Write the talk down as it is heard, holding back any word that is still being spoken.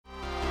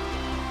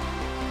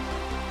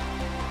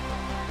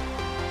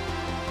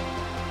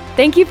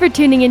Thank you for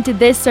tuning into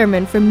this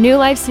sermon from New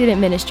Life Student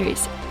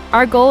Ministries.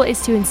 Our goal is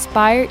to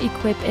inspire,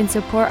 equip, and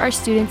support our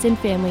students and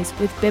families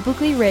with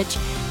biblically rich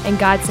and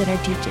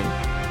God-centered teaching.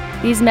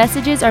 These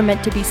messages are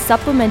meant to be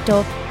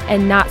supplemental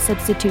and not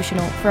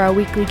substitutional for our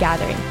weekly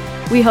gathering.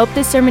 We hope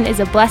this sermon is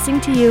a blessing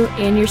to you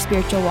and your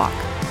spiritual walk.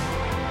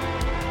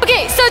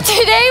 Okay, so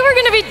today we're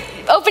going to be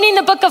opening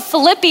the book of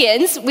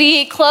Philippians.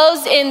 We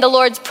closed in the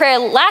Lord's Prayer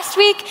last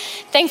week.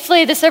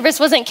 Thankfully, the service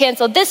wasn't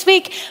canceled this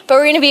week, but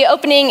we're going to be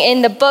opening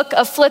in the book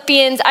of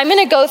Philippians. I'm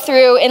going to go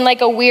through in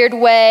like a weird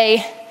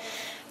way,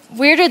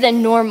 weirder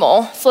than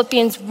normal,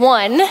 Philippians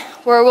 1,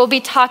 where we'll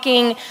be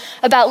talking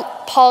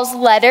about Paul's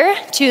letter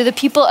to the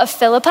people of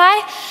Philippi.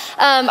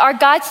 Our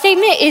God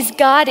statement is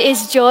God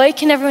is joy.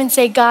 Can everyone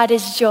say God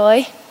is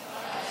joy?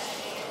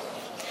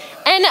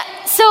 And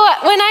so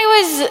when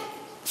I was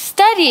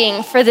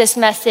studying for this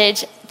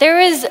message, there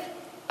was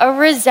a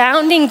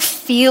resounding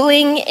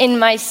feeling in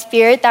my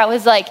spirit that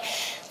was like,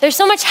 there's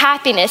so much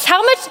happiness.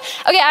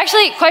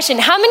 Question.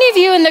 How many of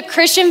you in the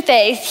Christian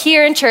faith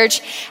here in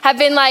church have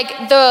been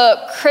like, the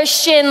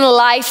Christian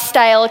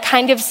lifestyle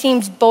kind of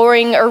seems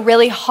boring or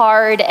really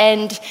hard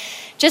and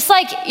just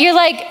like, you're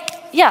like,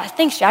 yeah,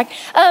 thanks, Jack.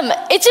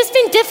 It's just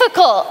been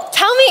difficult.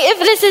 Tell me if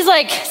this is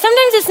like,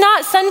 sometimes it's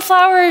not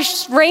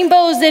sunflowers,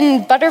 rainbows,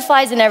 and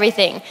butterflies and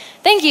everything.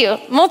 Thank you,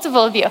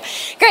 multiple of you.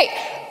 Great,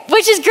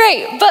 which is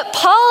great. But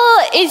Paul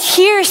is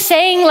here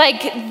saying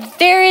like,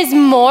 there is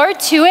more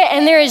to it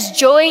and there is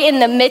joy in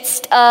the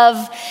midst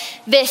of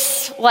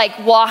this like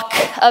walk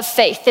of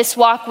faith, this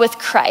walk with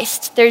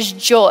Christ. There's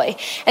joy.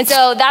 And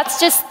so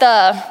that's just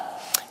the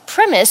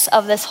premise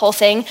of this whole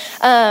thing.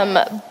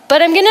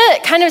 But I'm gonna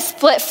kind of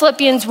split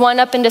Philippians 1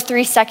 up into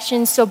 3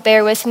 sections, so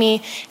bear with me.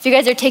 If you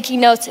guys are taking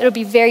notes, it'll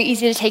be very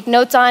easy to take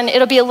notes on.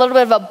 It'll be a little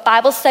bit of a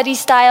Bible study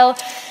style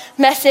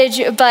message,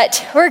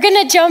 but we're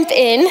gonna jump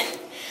in.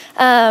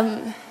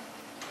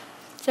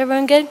 Is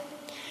everyone good?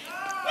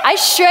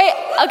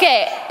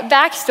 Okay,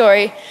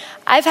 backstory.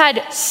 I've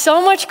had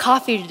so much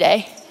coffee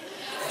today,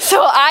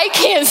 so I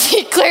can't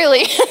see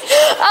clearly.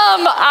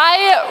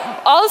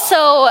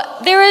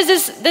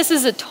 This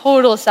is a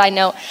total side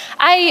note.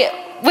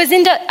 I was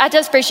at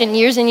Desperation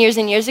years and years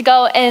and years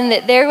ago,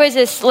 and there was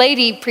this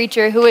lady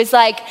preacher who was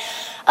like,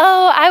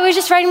 oh, I was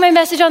just writing my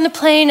message on the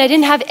plane. I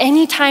didn't have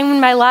any time in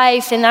my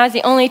life, and that was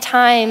the only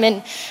time.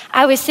 And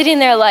I was sitting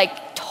there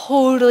like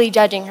totally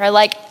judging her,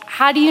 like,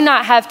 how do you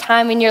not have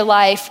time in your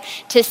life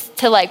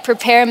to like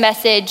prepare a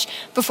message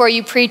before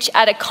you preach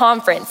at a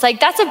conference? Like,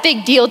 that's a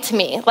big deal to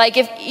me. Like,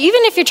 even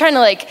if you're trying to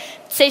like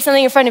say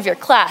something in front of your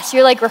class,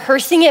 you're like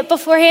rehearsing it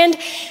beforehand.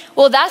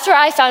 Well, that's where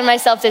I found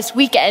myself this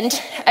weekend.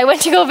 I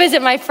went to go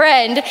visit my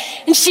friend,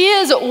 and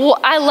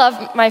I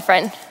love my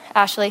friend,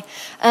 Ashley.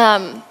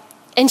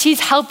 And she's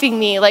helping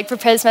me like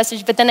prepare this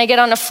message, but then I get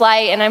on a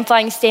flight and I'm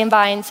flying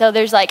standby, and so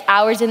there's like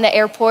hours in the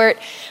airport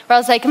where I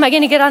was like, am I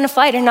gonna get on a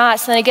flight or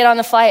not? So then I get on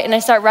the flight and I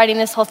start writing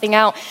this whole thing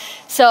out.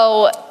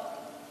 So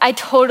I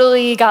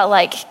totally got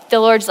like, the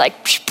Lord's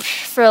like,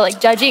 for like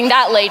judging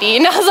that lady.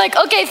 And I was like,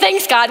 okay,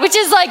 thanks God, which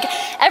is like,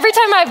 every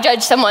time I've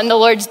judged someone, the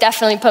Lord's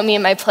definitely put me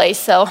in my place,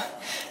 so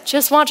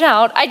just watch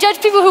out. I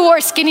judge people who wore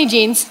skinny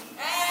jeans.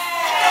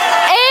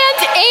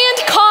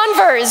 And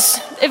Converse.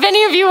 If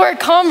any of you wear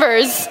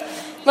Converse,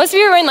 most of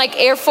you are wearing like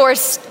Air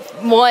Force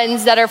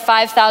Ones that are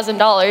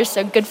 $5,000,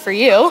 so good for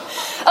you.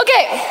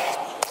 Okay,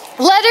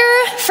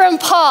 letter from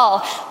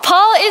Paul.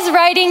 Paul is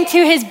writing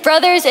to his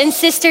brothers and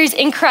sisters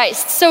in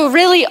Christ. So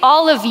really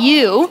all of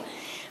you,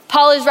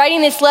 Paul is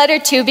writing this letter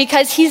to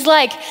because he's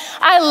like,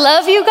 I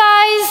love you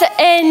guys,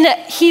 and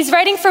he's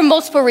writing for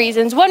multiple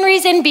reasons. One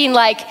reason being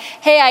like,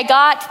 hey, I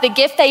got the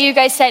gift that you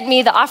guys sent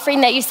me, the offering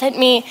that you sent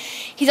me.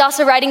 He's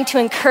also writing to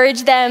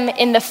encourage them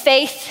in the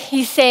faith.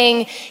 He's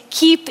saying,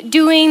 keep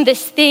doing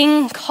this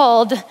thing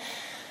called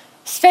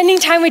spending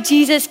time with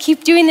Jesus.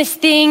 Keep doing this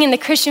thing in the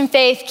Christian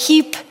faith.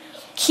 Keep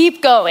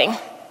going.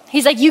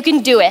 He's like, you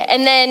can do it.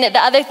 And then the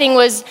other thing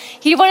was,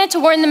 he wanted to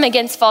warn them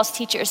against false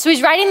teachers. So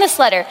he's writing this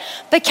letter,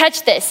 but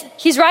catch this.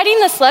 He's writing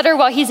this letter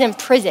while he's in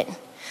prison.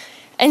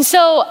 And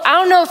so I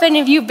don't know if any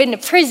of you have been to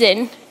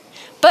prison,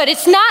 but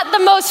it's not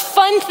the most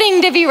fun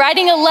thing to be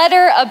writing a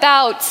letter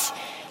about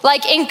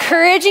like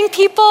encouraging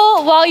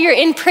people while you're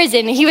in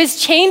prison. He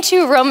was chained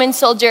to a Roman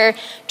soldier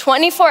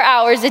 24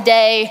 hours a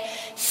day,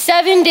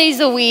 7 days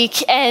a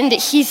week. And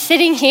he's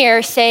sitting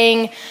here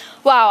saying,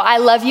 wow, I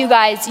love you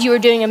guys. You are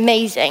doing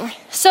amazing.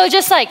 So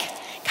just like,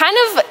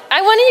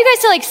 I wanted you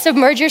guys to like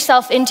submerge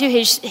yourself into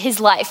his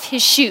life,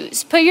 his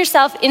shoes. Put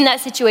yourself in that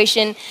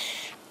situation.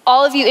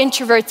 All of you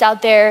introverts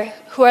out there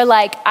who are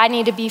like, I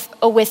need to be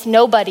with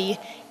nobody.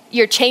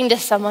 You're chained to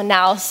someone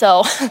now,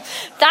 so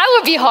that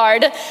would be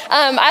hard.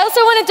 I also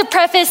wanted to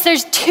preface,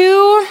 there's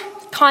 2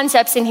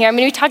 concepts in here. I'm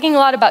gonna be talking a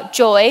lot about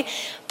joy,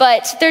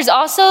 but there's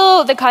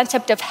also the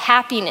concept of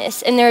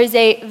happiness, and there is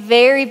a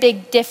very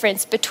big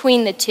difference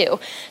between the two.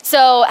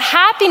 So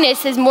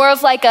happiness is more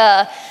of like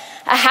a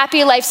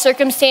happy life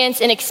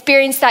circumstance, an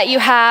experience that you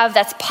have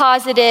that's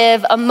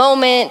positive, a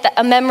moment,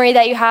 a memory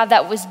that you have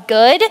that was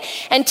good.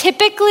 And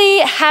typically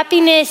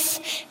happiness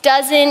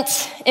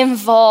doesn't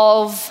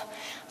involve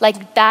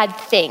like bad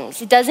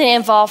things. It doesn't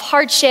involve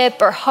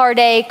hardship or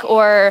heartache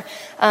or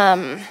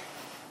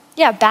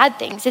bad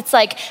things. It's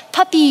like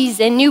puppies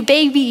and new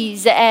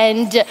babies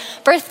and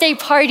birthday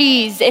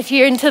parties, if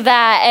you're into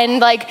that, and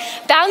like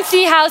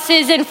bouncy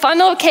houses and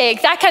funnel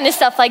cake, that kind of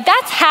stuff. Like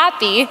that's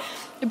happy,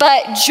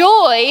 but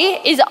joy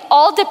is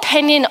all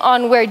dependent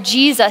on where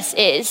Jesus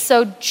is.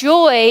 So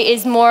joy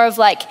is more of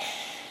like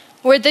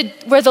where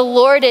the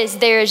Lord is,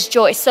 there is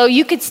joy. So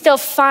you could still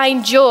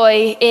find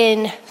joy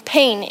in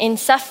pain, in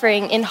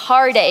suffering, in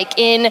heartache,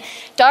 in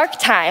dark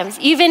times.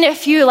 Even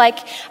if you like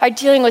are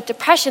dealing with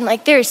depression,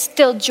 like there's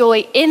still joy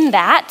in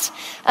that.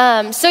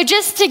 So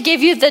just to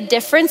give you the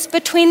difference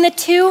between the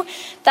two,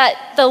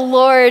 that the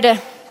Lord,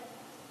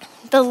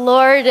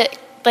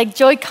 like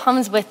joy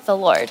comes with the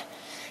Lord.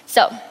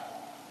 So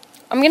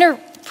I'm gonna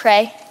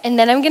pray and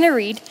then I'm gonna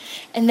read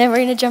and then we're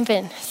gonna jump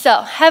in.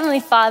 So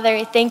Heavenly Father,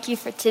 I thank you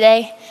for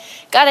today.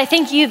 God, I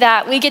thank you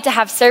that we get to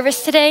have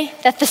service today,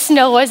 that the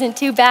snow wasn't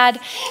too bad.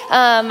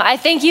 I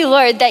thank you,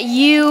 Lord, that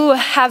you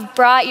have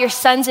brought your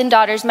sons and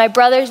daughters, my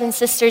brothers and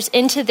sisters,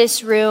 into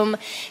this room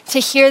to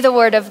hear the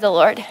word of the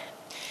Lord,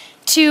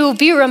 to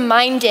be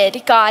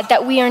reminded, God,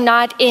 that we are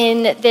not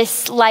in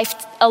this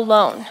life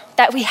alone,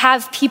 that we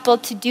have people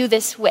to do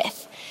this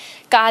with.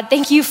 God,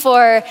 thank you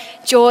for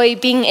joy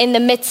being in the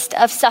midst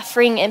of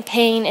suffering and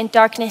pain and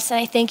darkness. And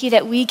I thank you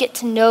that we get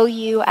to know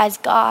you as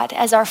God,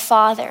 as our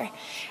Father,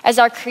 as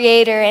our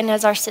Creator, and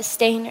as our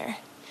Sustainer.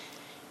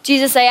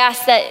 Jesus, I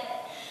ask that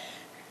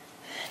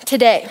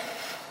today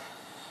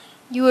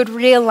you would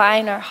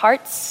realign our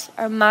hearts,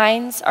 our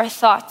minds, our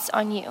thoughts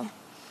on you.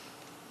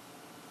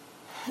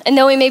 And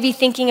though we may be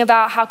thinking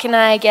about how can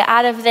I get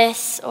out of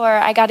this, or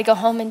I got to go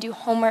home and do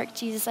homework,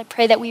 Jesus, I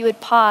pray that we would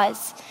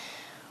pause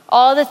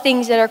all the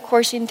things that are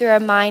coursing through our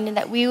mind and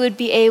that we would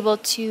be able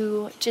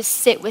to just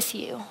sit with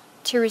you,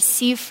 to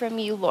receive from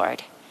you,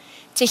 Lord,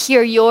 to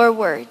hear your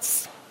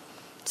words.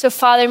 So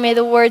Father, may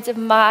the words of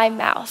my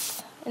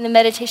mouth and the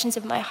meditations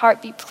of my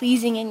heart be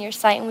pleasing in your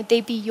sight, and would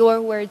they be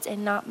your words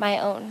and not my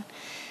own.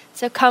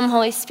 So come,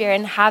 Holy Spirit,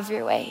 and have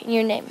your way. In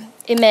your name,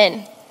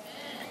 amen.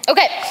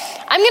 Okay,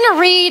 I'm gonna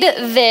read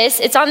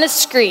this. It's on the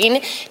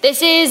screen.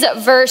 This is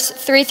verse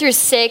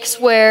 3-6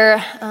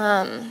 where,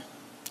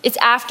 it's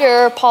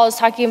after Paul is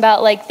talking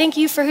about like, thank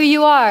you for who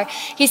you are.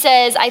 He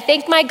says, I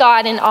thank my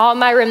God in all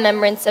my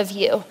remembrance of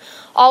you,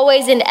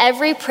 always in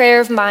every prayer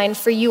of mine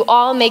for you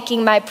all,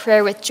 making my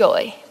prayer with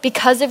joy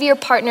because of your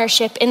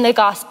partnership in the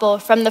gospel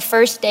from the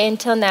first day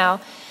until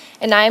now.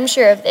 And I am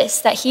sure of this,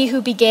 that he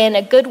who began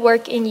a good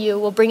work in you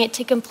will bring it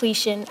to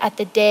completion at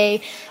the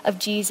day of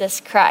Jesus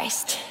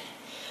Christ.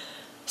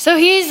 So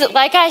he's,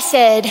 like I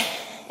said,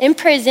 in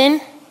prison,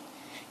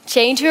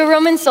 chained to a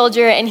Roman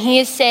soldier, and he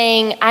is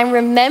saying, I'm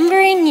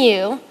remembering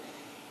you,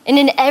 and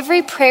in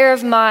every prayer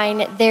of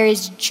mine, there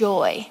is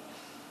joy.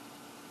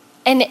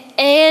 And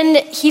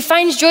he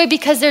finds joy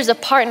because there's a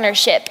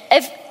partnership.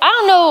 I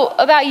don't know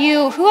about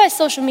you, who has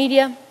social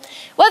media?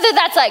 Whether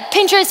that's like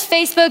Pinterest,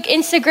 Facebook,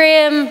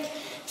 Instagram,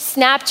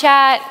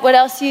 Snapchat, what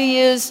else do you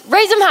use?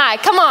 Raise them high,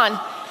 come on.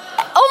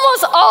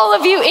 Almost all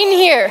of you in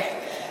here.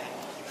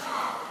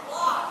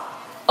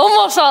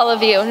 Almost all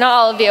of you, not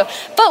all of you.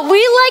 But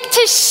we like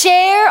to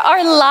share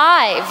our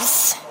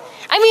lives.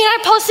 I mean, I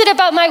posted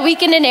about my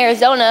weekend in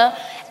Arizona,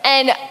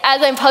 and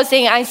as I'm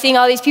posting, I'm seeing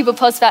all these people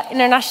post about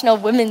International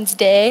Women's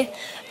Day.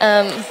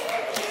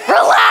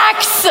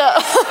 Relax,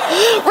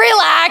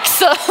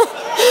 relax.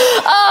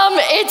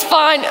 It's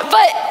fun.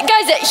 But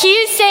guys, he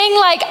is saying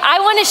like, I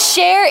want to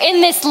share in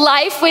this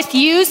life with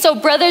you. So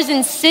brothers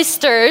and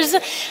sisters,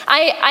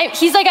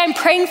 he's like, I'm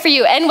praying for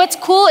you. And what's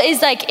cool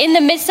is like in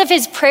the midst of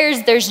his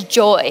prayers, there's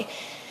joy.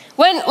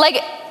 When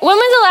was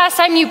the last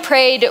time you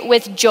prayed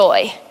with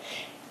joy?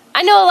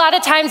 I know a lot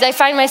of times I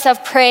find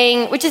myself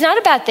praying, which is not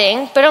a bad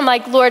thing, but I'm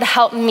like, Lord,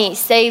 help me,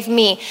 save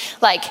me.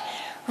 Like,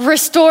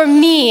 restore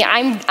me.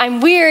 I'm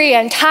weary,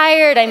 I'm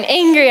tired, I'm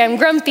angry, I'm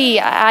grumpy.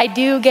 I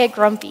do get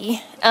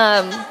grumpy.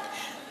 That's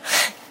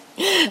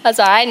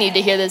why I need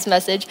to hear this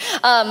message.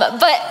 But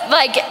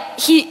like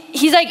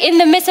he's like in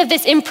the midst of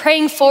this, in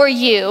praying for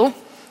you,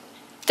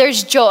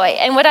 there's joy.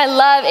 And what I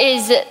love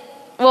is,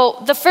 well,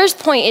 the first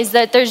point is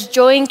that there's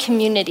joy in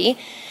community.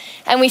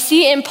 And we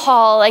see in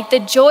Paul, like the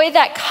joy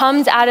that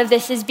comes out of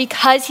this is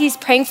because he's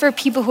praying for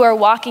people who are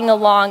walking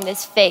along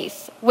this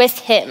faith with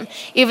him.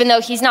 Even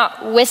though he's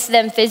not with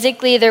them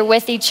physically, they're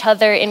with each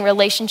other in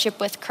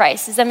relationship with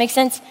Christ. Does that make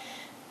sense?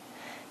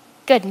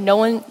 Good, no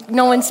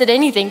one said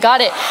anything,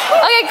 got it.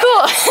 Okay,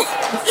 cool.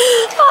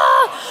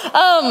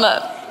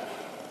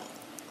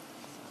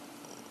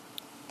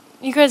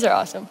 You guys are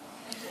awesome.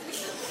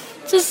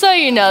 Just so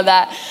you know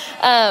that.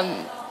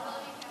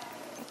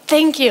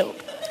 Thank you.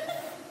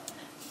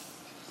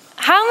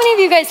 How many of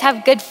you guys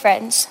have good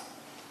friends?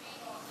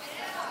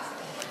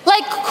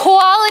 Like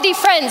quality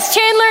friends.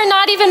 Chandler,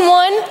 not even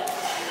one?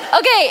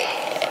 Okay,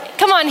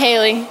 come on,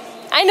 Haley.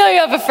 I know you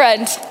have a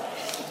friend.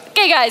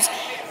 Okay, guys,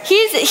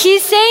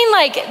 he's saying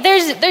like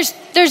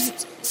there's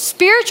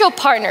spiritual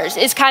partners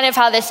is kind of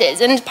how this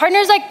is. And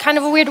partners like kind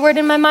of a weird word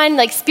in my mind,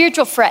 like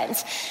spiritual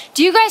friends.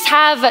 Do you guys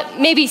have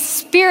maybe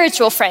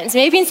spiritual friends?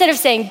 Maybe instead of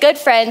saying good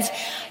friends,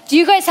 do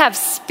you guys have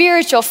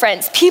spiritual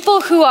friends? People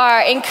who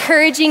are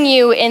encouraging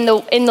you in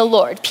the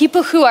Lord,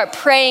 people who are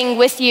praying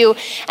with you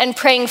and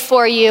praying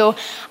for you.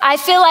 I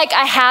feel like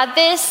I had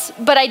this,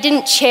 but I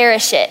didn't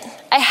cherish it.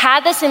 I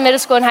had this in middle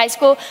school and high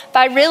school, but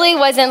I really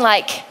wasn't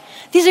like,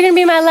 these are gonna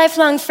be my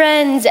lifelong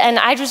friends. And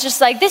I was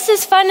just like, this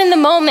is fun in the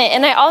moment.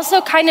 And I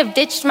also kind of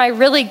ditched my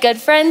really good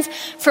friends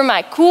for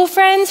my cool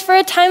friends for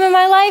a time in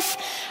my life.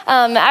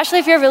 Ashley,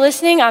 if you're ever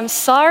listening, I'm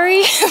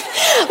sorry.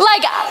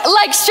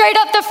 like straight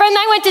up, the friend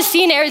I went to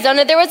see in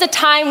Arizona, there was a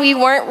time we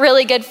weren't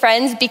really good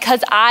friends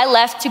because I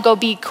left to go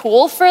be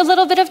cool for a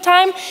little bit of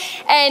time.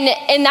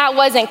 And that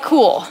wasn't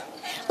cool.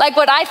 Like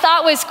what I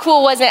thought was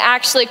cool wasn't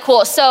actually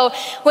cool. So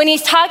when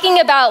he's talking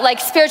about like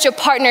spiritual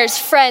partners,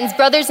 friends,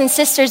 brothers and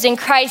sisters in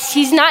Christ,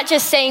 he's not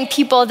just saying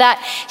people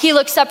that he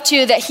looks up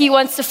to, that he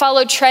wants to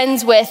follow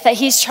trends with, that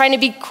he's trying to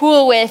be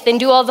cool with and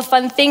do all the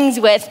fun things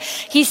with.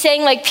 He's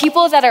saying like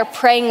people that are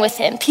praying with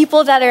him,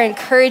 people that are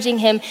encouraging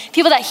him,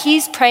 people that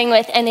he's praying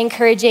with and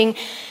encouraging,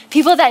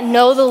 people that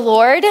know the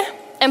Lord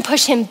and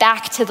push him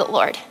back to the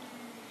Lord.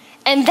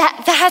 And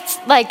that's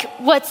like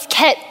what's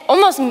kept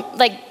almost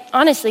like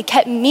honestly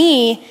kept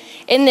me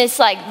in this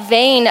like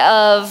vein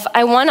of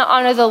I want to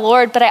honor the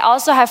Lord, but I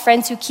also have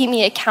friends who keep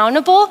me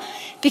accountable,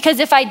 because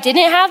if I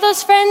didn't have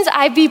those friends,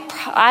 I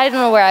don't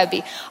know where I'd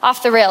be,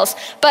 off the rails.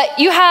 But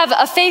you have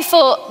a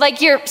faithful,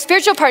 like your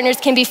spiritual partners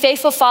can be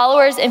faithful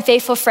followers and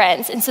faithful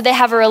friends. And so they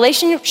have a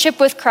relationship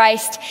with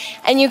Christ,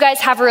 and you guys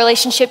have a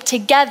relationship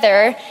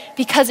together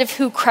because of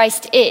who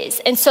Christ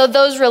is. And so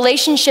those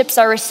relationships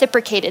are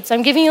reciprocated. So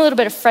I'm giving you a little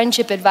bit of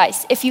friendship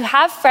advice. If you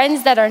have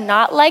friends that are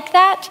not like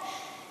that,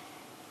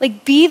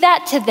 like be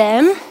that to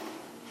them,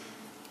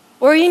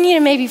 or you need to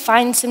maybe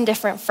find some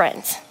different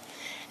friends.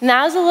 And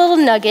that was a little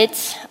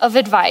nugget of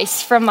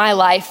advice from my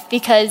life,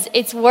 because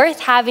it's worth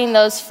having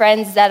those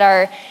friends that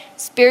are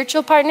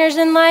spiritual partners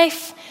in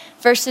life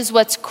versus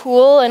what's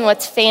cool and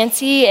what's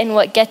fancy and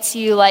what gets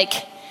you like,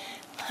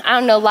 I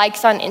don't know,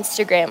 likes on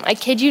Instagram. I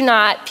kid you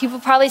not,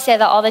 people probably say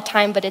that all the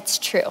time, but it's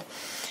true.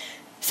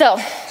 So,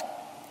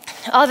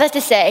 all that to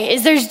say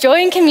is there's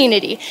joy in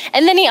community.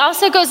 And then he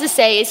also goes to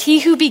say is he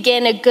who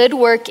began a good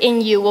work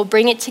in you will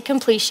bring it to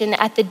completion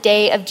at the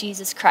day of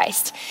Jesus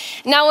Christ.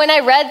 Now, when I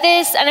read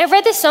this, and I've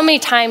read this so many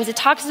times, it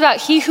talks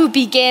about he who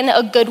began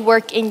a good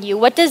work in you.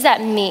 What does that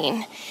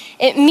mean?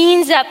 It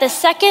means that the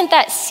second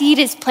that seed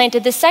is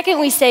planted, the second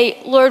we say,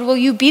 Lord, will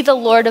you be the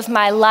Lord of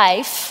my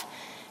life?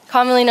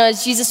 Commonly known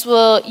as Jesus,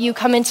 will you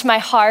come into my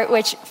heart?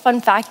 Which, fun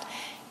fact,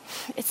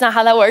 it's not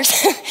how that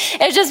works.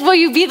 It's just, will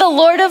you be the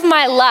Lord of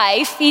my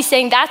life? He's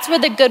saying that's where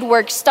the good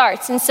work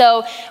starts. And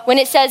so when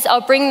it says,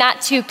 I'll bring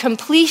that to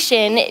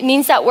completion, it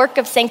means that work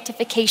of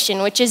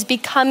sanctification, which is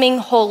becoming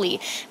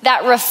holy,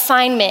 that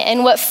refinement.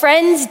 And what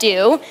friends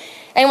do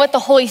and what the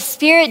Holy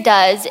Spirit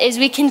does is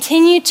we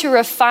continue to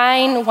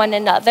refine one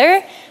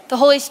another. The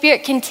Holy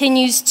Spirit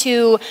continues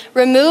to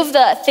remove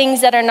the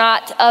things that are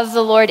not of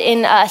the Lord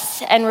in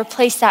us and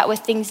replace that with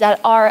things that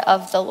are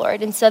of the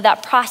Lord. And so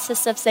that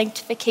process of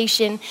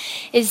sanctification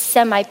is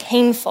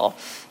semi-painful,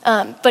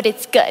 but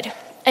it's good.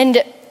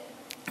 And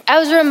I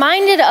was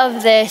reminded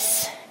of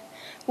this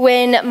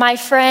when my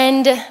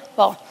friend,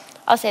 well,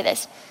 I'll say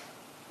this.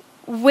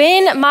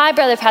 When my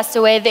brother passed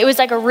away, it was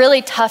like a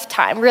really tough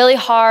time, really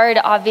hard,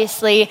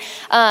 obviously.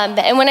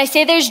 And when I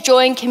say there's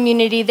joy in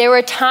community, there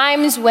were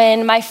times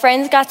when my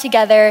friends got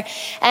together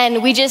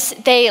and we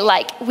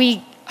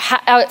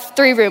had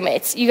 3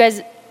 roommates. You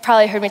guys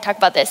probably heard me talk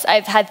about this.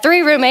 I've had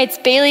 3 roommates,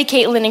 Bailey,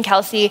 Caitlin, and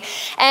Kelsey,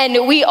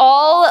 and we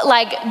all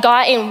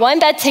got in one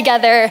bed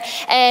together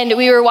and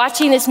we were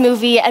watching this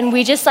movie and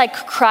we just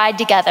cried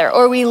together,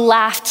 or we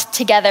laughed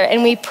together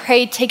and we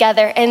prayed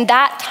together. And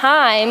that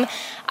time,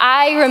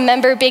 I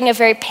remember being a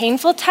very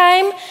painful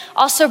time,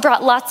 also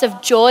brought lots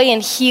of joy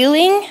and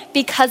healing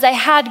because I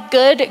had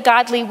good,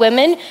 godly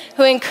women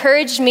who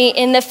encouraged me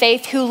in the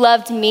faith, who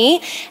loved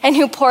me and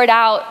who poured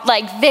out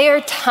their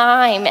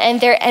time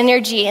and their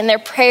energy and their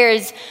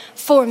prayers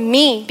for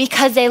me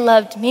because they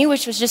loved me,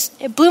 which was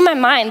it blew my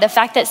mind, the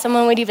fact that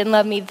someone would even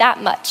love me that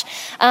much.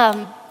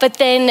 But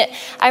then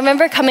I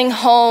remember coming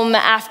home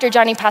after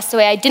Johnny passed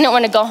away. I didn't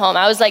want to go home.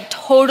 I was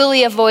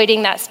totally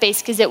avoiding that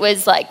space because it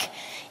was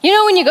you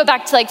know when you go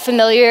back to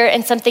familiar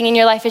and something in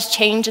your life has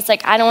changed, it's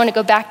I don't want to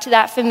go back to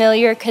that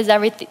familiar because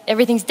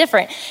everything's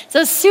different.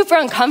 So it's super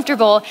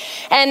uncomfortable.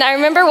 And I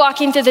remember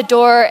walking through the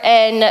door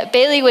and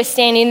Bailey was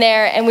standing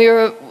there and we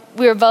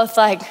were both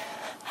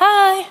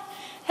hi,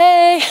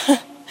 hey.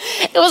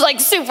 It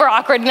was super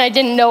awkward and I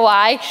didn't know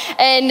why.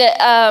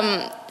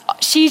 And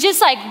she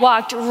just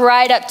walked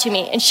right up to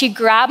me and she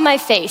grabbed my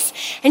face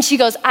and she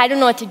goes, I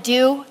don't know what to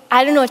do,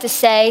 I don't know what to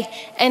say,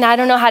 and I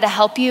don't know how to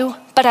help you,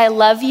 but I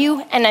love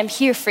you and I'm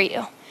here for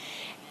you.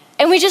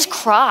 And we just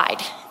cried.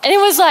 And it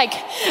was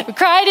we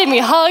cried and we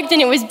hugged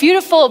and it was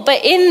beautiful.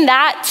 But in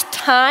that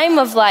time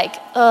of like,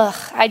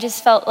 I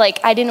just felt like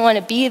I didn't want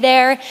to be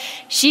there.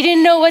 She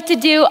didn't know what to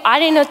do. I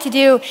didn't know what to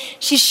do.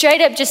 She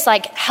straight up just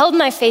like held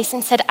my face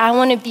and said, I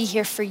want to be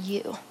here for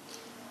you.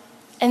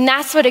 And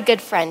that's what a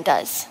good friend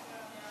does.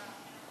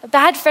 A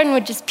bad friend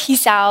would just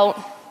peace out.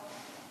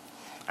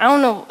 I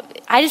don't know.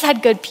 I just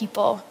had good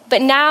people.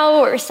 But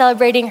now we're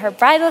celebrating her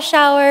bridal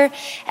shower.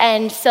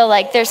 And so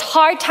like there's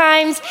hard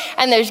times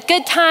and there's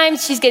good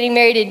times. She's getting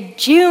married in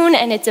June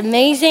and it's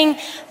amazing.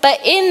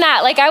 But in that,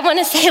 like I want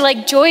to say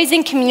like joy is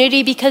in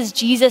community because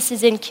Jesus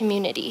is in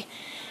community.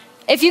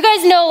 If you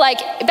guys know, like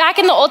back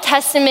in the Old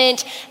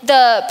Testament,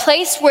 the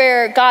place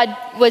where God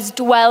was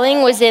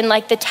dwelling was in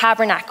like the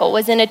tabernacle,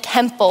 was in a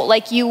temple.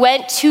 Like you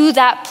went to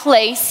that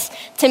place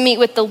to meet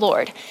with the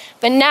Lord.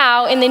 But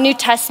now in the New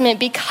Testament,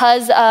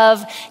 because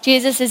of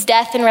Jesus'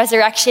 death and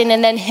resurrection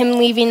and then him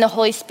leaving the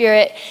Holy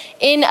Spirit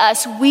in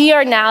us, we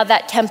are now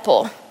that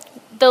temple.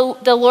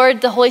 The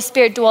Lord, the Holy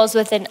Spirit dwells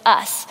within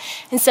us.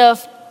 And so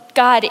if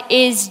God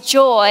is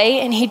joy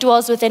and he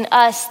dwells within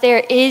us,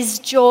 there is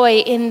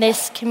joy in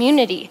this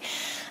community.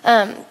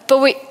 I'm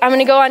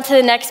gonna go on to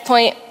the next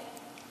point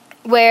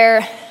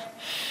where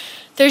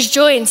there's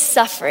joy in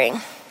suffering.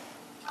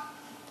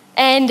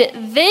 And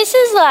this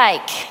is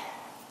like,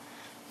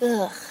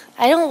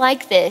 I don't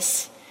like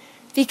this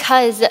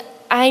because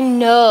I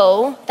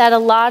know that a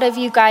lot of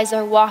you guys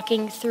are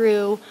walking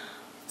through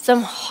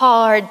some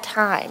hard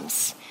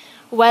times,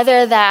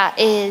 whether that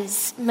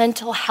is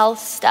mental health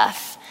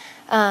stuff,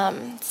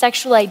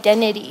 sexual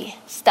identity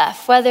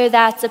stuff, whether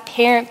that's a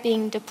parent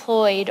being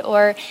deployed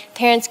or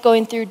parents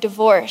going through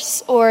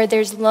divorce or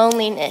there's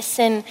loneliness.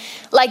 And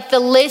like the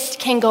list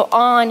can go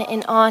on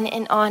and on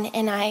and on.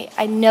 And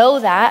I know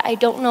that. I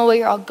don't know what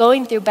you're all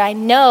going through, but I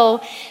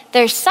know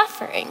there's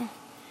suffering.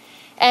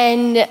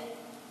 And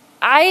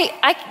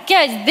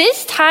guys,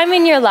 this time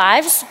in your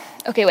lives,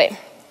 okay, wait.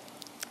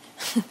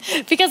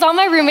 Because all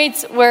my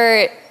roommates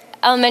were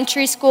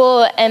elementary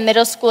school and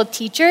middle school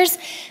teachers,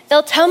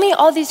 they'll tell me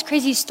all these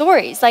crazy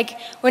stories. Like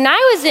when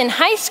I was in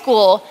high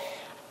school,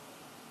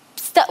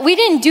 we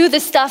didn't do the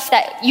stuff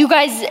that you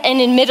guys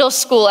in middle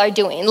school are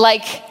doing,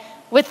 like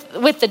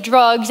with the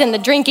drugs and the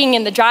drinking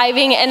and the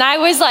driving. And I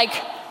was like,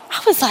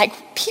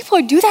 people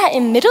do that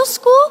in middle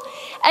school?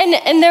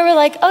 And they were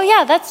like, oh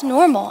yeah, that's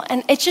normal.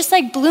 And it just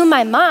like blew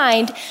my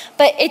mind.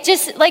 But it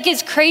just like,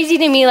 it's crazy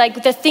to me,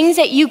 like the things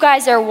that you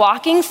guys are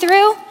walking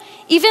through,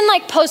 even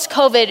like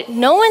post-COVID,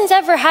 no one's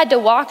ever had to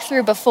walk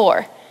through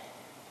before.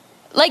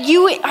 Like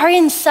you are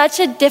in such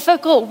a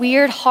difficult,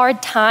 weird,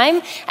 hard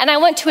time. And I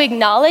want to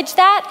acknowledge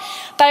that,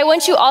 but I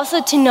want you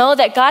also to know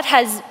that God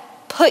has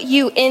put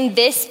you in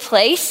this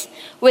place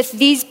with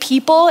these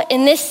people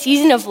in this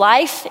season of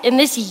life, in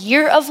this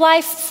year of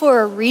life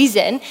for a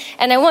reason.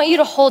 And I want you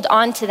to hold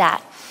on to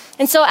that.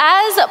 And so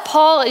as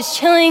Paul is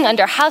chilling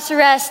under house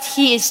arrest,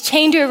 he is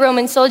chained to a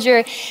Roman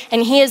soldier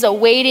and he is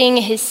awaiting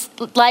his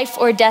life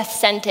or death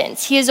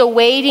sentence. He is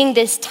awaiting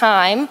this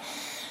time.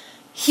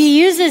 He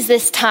uses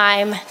this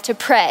time to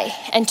pray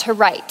and to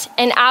write.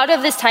 And out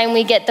of this time,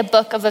 we get the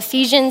book of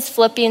Ephesians,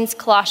 Philippians,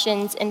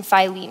 Colossians, and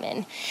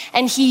Philemon.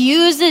 And he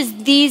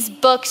uses these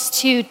books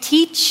to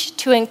teach,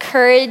 to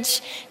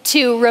encourage,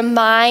 to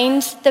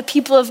remind the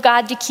people of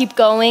God to keep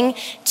going,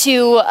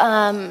 to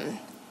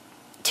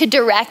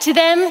direct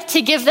them,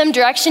 to give them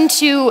direction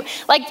to,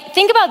 like,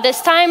 think about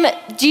this time,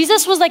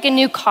 Jesus was like a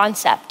new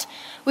concept.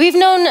 We've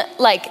known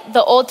like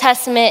the Old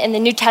Testament and the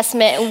New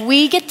Testament, and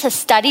we get to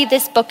study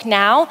this book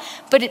now,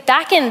 but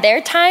back in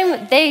their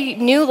time, they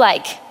knew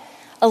like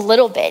a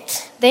little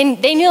bit. They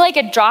knew like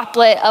a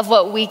droplet of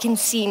what we can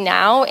see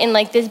now in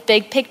like this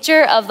big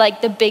picture of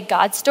like the big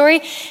God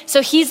story.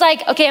 So he's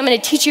like, okay, I'm gonna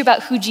teach you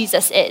about who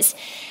Jesus is.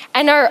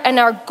 And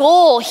our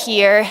goal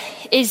here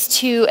is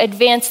to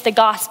advance the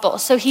gospel.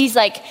 So he's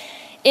like,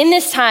 in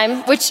this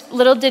time, which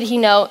little did he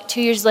know,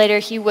 2 years later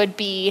he would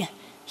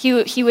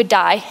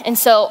die. And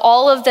so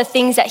all of the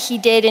things that he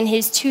did in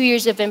his 2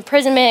 years of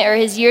imprisonment or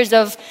his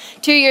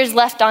 2 years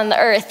left on the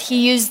earth,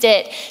 he used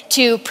it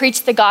to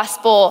preach the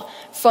gospel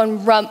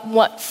from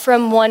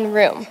one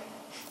room.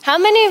 How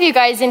many of you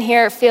guys in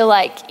here feel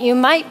like you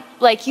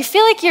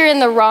feel like you're in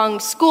the wrong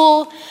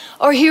school,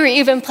 or you were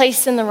even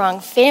placed in the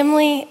wrong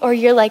family, or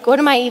you're like, what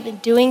am I even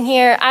doing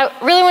here? I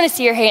really want to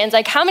see your hands.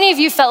 Like, how many of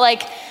you felt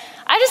like,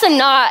 I just am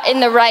not in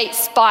the right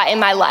spot in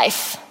my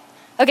life?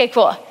 Okay,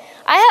 cool.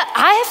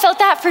 I have felt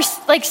that for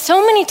like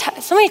so many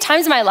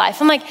times in my life.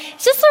 I'm like,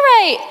 is this the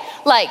right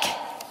like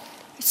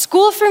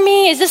school for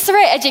me? Is this the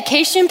right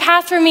education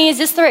path for me? Is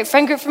this the right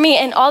friend group for me?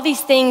 And all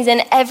these things.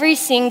 And every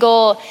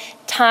single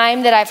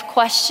time that I've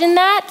questioned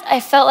that, I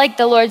felt like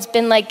the Lord's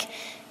been like,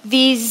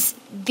 these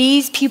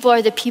people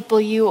are the people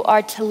you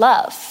are to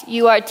love,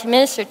 you are to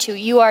minister to,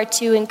 you are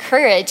to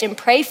encourage and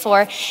pray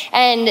for.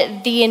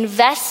 And the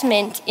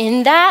investment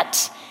in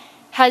that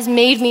has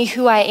made me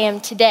who I am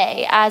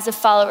today as a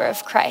follower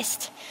of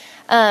Christ.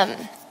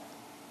 But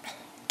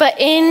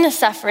in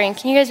suffering,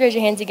 can you guys raise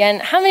your hands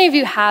again? How many of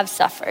you have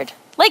suffered?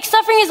 Like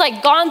suffering is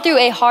like gone through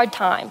a hard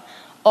time.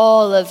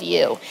 All of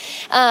you.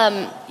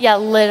 Yeah,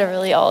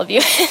 literally all of you.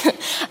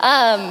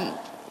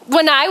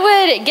 when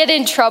I would get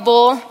in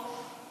trouble,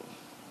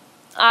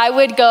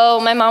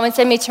 my mom would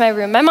send me to my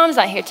room. My mom's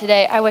not here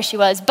today. I wish she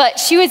was. But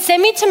she would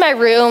send me to my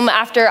room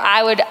after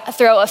I would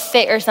throw a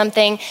fit or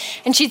something.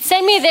 And she'd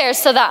send me there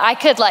so that I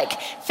could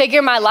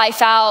figure my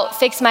life out,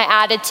 fix my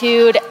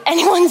attitude.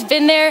 Anyone's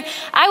been there?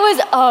 I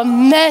was a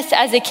mess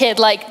as a kid.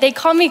 They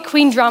call me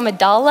Queen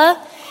Dramadala.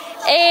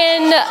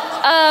 And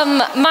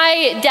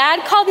my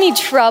dad called me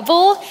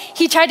Trouble.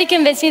 He tried to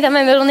convince me that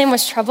my middle name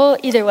was Trouble,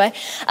 either way.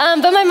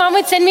 But my mom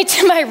would send me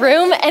to my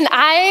room, and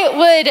I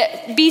was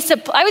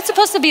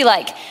supposed to be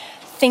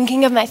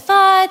thinking of my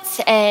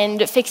thoughts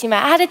and fixing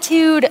my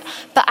attitude,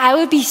 but I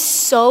would be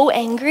so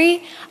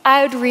angry,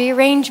 I would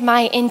rearrange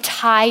my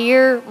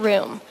entire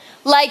room.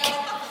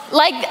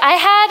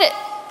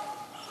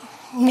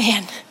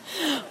 Man.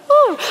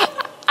 Whew.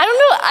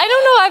 I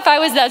don't know if I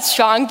was that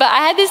strong, but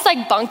I had this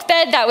bunk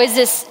bed that was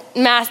this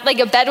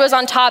a bed was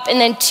on top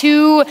and then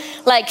two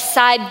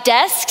side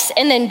desks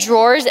and then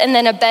drawers and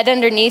then a bed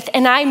underneath,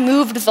 and I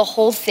moved the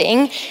whole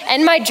thing.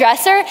 And my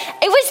dresser, it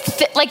was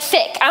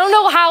thick. I don't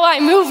know how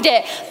I moved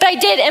it, but I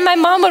did. And my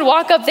mom would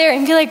walk up there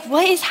and be like,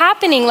 what is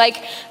happening?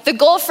 The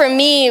goal for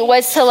me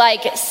was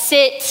to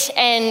sit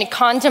and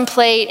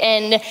contemplate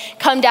and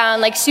come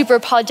down super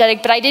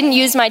apologetic, but I didn't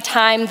use my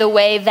time the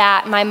way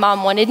that my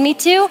mom wanted me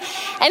to.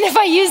 And if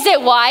I used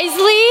it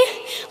wisely,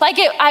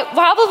 I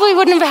probably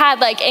wouldn't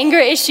have had anger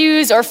issues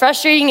or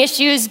frustrating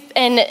issues.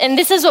 And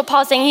this is what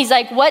Paul's saying. He's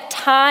like,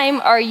 how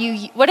are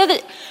you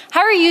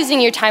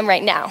using your time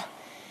right now?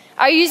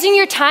 Are you using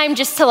your time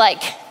just to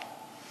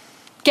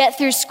get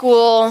through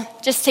school,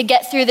 just to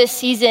get through this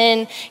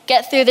season,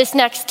 get through this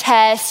next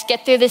test,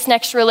 get through this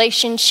next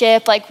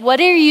relationship? What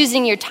are you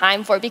using your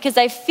time for? Because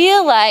I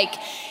feel like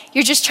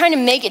you're just trying to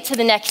make it to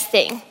the next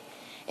thing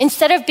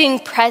instead of being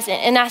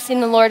present and asking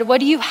the Lord,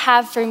 what do you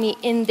have for me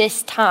in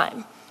this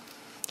time?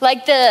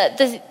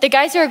 The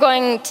guys who are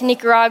going to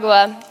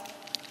Nicaragua,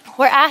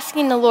 we're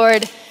asking the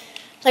Lord,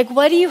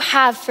 what do you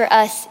have for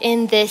us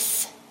in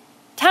this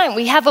time?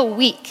 We have a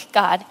week,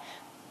 God.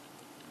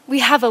 We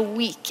have a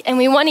week, and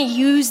we want to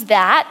use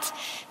that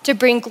to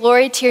bring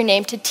glory to your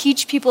name, to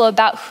teach people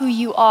about who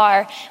you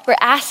are. We're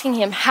asking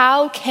him,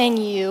 how can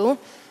you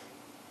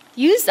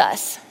use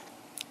us?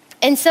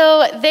 And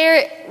so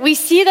we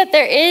see that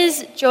there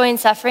is joy in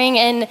suffering.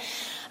 And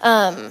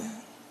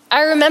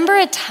I remember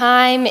a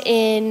time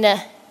in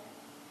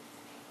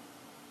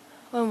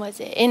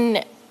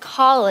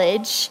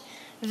college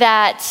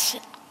that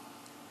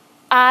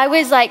I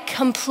was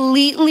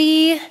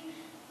completely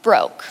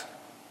broke.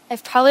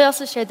 I've probably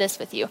also shared this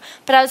with you,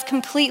 but I was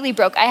completely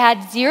broke. I had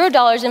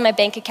 $0 in my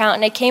bank account,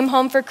 and I came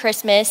home for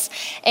Christmas,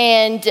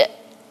 and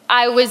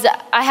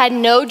I had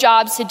no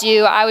jobs to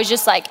do. I was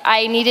just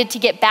I needed to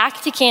get back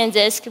to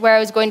Kansas where I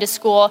was going to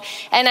school.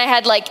 And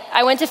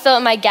I went to fill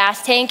up my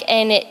gas tank,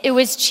 and it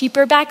was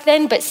cheaper back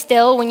then, but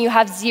still when you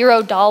have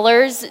 $0,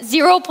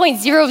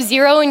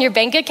 0.00 in your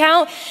bank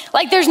account,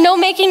 there's no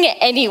making it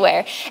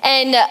anywhere.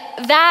 And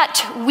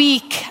that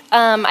week,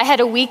 I had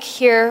a week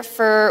here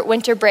for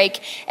winter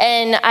break,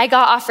 and I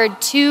got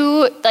offered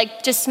two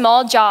just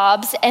small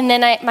jobs. And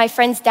then my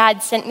friend's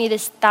dad sent me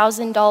this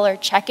 $1,000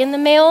 check in the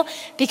mail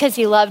because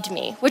he loved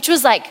me, which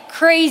was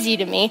crazy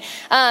to me.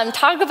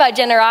 Talk about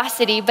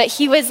generosity, but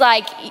he was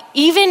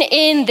even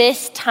in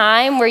this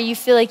time where you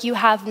feel you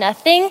have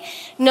nothing,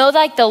 know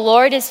that the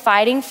Lord is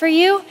fighting for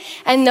you,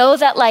 and know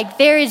that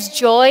there is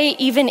joy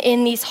even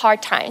in these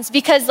hard times.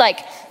 Because I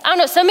don't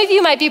know, some of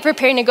you might be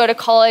preparing to go to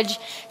college.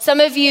 Some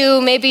of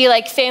you maybe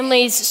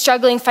families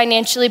struggling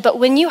financially, but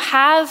when you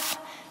have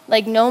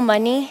no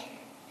money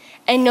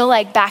and no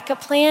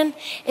backup plan,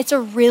 it's a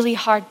really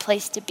hard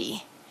place to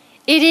be.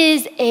 It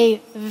is a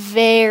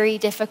very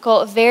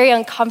difficult, very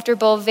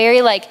uncomfortable,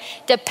 very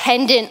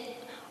dependent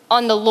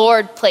on the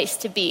Lord place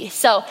to be.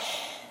 So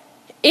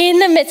in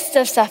the midst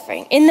of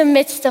suffering, in the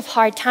midst of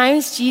hard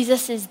times,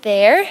 Jesus is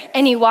there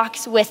and he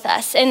walks with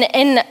us. And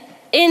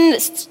in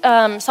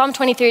Psalm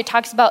 23, it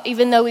talks about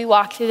even though we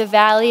walk through the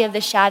valley of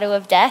the shadow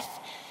of death,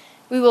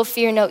 we will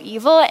fear no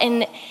evil.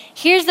 And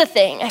here's the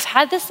thing, I've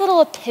had this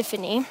little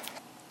epiphany.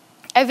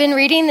 I've been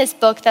reading this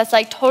book that's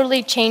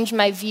totally changed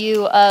my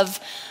view of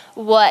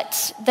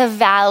what the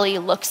valley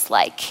looks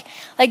like.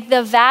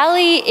 The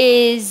valley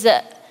is,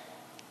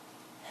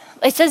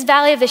 it says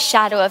valley of the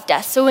shadow of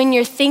death. So when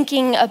you're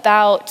thinking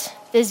about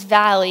this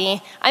valley,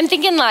 I'm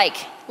thinking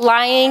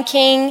Lion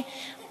King,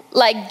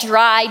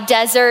 dry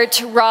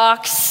desert,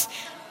 rocks,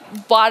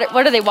 water,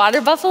 what are they,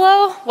 water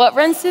buffalo? What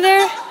runs through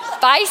there?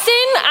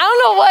 Bison? I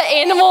don't know what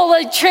animal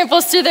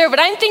tramples through there, but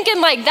I'm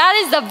thinking that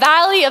is the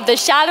valley of the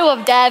shadow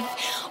of death,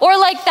 or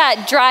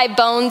that dry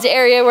bones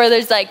area where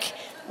there's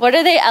what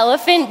are they,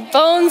 elephant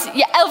bones?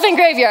 Yeah, elephant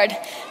graveyard.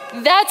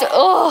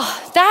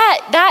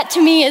 That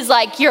to me is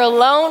you're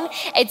alone,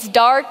 it's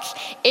dark,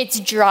 it's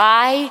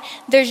dry,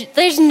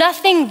 there's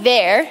nothing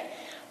there.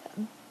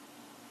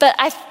 But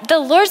the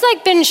Lord's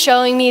been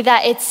showing me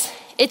that it's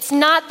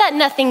not that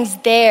nothing's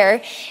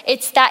there,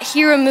 it's that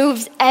he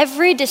removes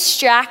every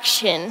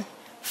distraction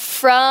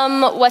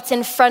from what's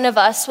in front of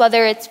us,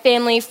 whether it's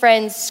family,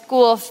 friends,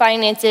 school,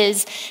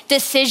 finances,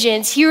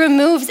 decisions. He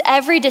removes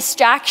every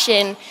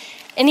distraction,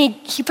 and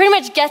he pretty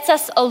much gets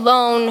us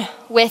alone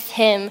with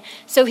him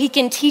so he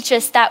can teach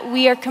us that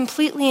we are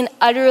completely and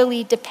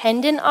utterly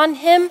dependent on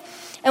him.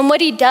 And what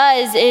he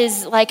does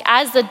is, like,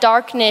 as the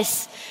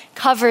darkness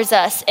covers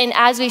us and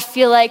as we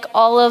feel like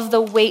all of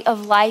the weight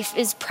of life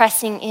is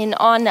pressing in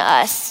on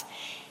us,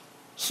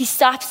 he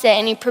stops it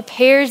and he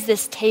prepares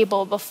this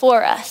table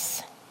before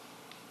us.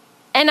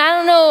 And I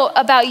don't know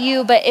about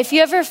you, but if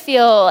you ever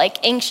feel like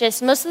anxious,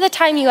 most of the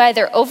time you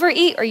either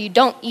overeat or you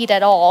don't eat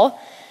at all.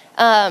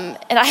 And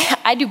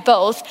I do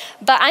both.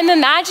 But I'm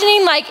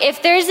imagining, like,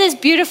 if there's this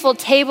beautiful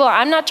table,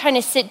 I'm not trying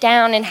to sit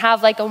down and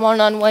have like a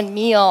one-on-one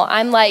meal.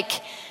 I'm like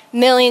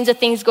millions of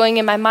things going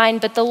in my mind,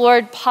 but the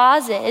Lord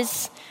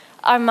pauses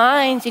our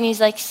minds and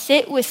he's like,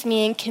 sit with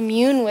me and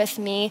commune with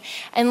me,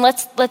 and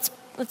let's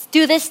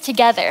do this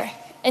together.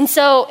 And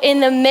so in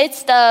the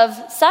midst of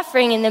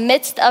suffering, in the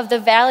midst of the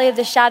valley of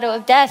the shadow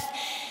of death,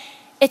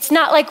 it's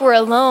not like we're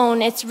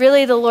alone. It's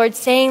really the Lord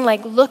saying,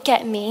 like, look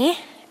at me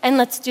and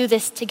let's do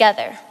this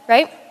together,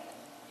 right?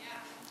 Yeah.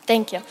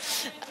 Thank you.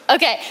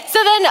 Okay,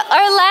 so then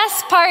our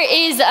last part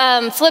is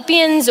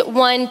Philippians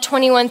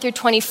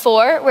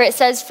 1:21-24, where it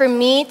says, for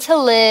me to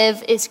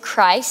live is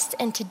Christ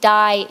and to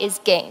die is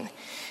gain.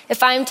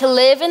 If I am to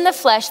live in the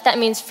flesh, that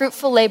means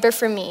fruitful labor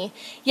for me,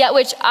 yet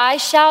which I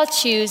shall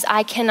choose,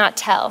 I cannot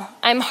tell.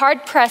 I am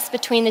hard pressed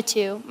between the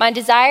two. My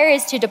desire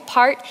is to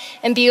depart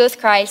and be with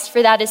Christ,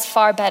 for that is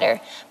far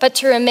better. But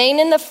to remain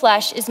in the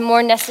flesh is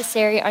more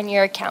necessary on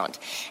your account.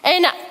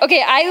 And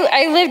okay,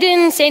 I lived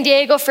in San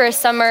Diego for a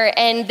summer,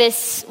 and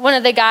one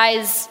of the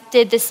guys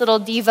did this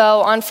little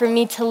devo on for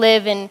me to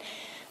live, and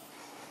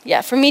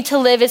for me to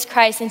live is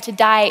Christ and to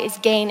die is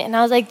gain. And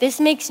I was like,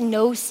 this makes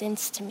no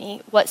sense to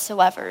me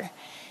whatsoever.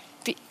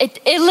 It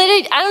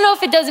literally, I don't know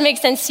if it doesn't make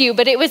sense to you,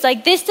 but it was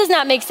like, this does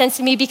not make sense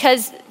to me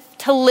because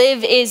to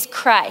live is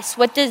Christ.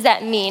 What does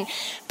that mean?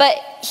 But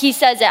he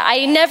says it.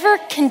 I never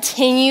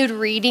continued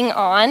reading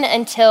on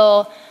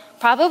until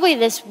probably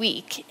this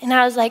week. And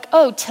I was like,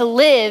 oh, to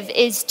live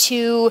is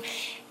to,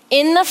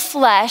 in the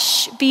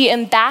flesh, be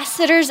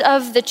ambassadors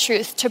of the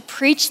truth, to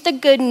preach the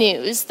good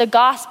news, the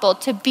gospel,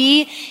 to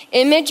be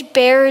image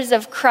bearers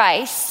of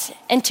Christ,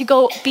 and to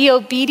go be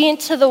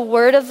obedient to the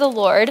word of the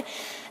Lord,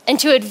 and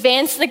to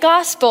advance the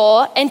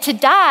gospel, and to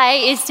die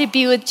is to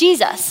be with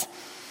Jesus.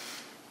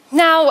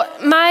 Now,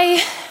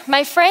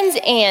 my friend's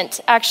aunt,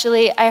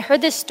 actually, I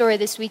heard this story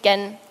this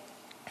weekend,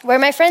 where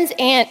my friend's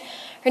aunt,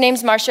 her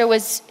name's Marsha,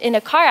 was in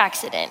a car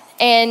accident.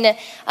 And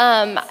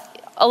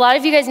a lot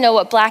of you guys know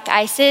what black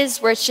ice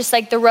is, where it's just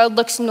like the road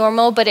looks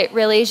normal, but it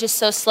really is just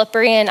so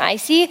slippery and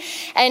icy.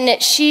 And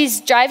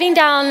she's driving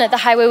down the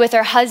highway with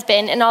her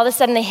husband, and all of a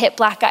sudden they hit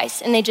black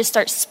ice, and they just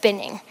start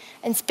spinning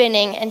and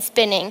spinning and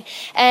spinning.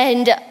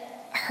 And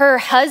her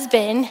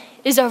husband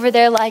is over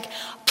there like,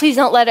 please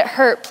don't let it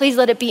hurt. Please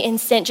let it be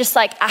instant. Just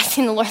like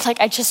asking the Lord, like,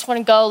 I just want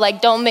to go.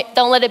 Like, don't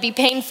let it be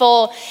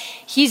painful.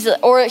 He's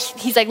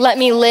like, let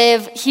me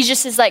live. He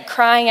just is like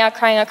crying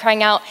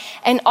out.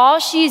 And all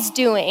she's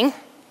doing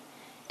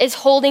is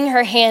holding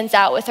her hands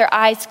out with her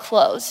eyes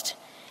closed.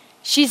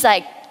 She's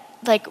like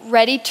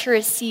ready to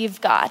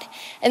receive God.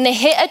 And they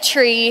hit a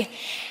tree.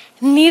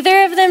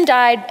 Neither of them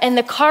died, and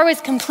the car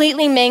was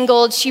completely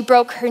mangled. She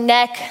broke her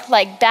neck,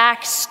 like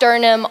back,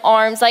 sternum,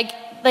 arms, like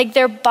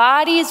their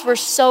bodies were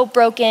so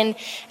broken.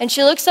 And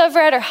she looks over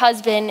at her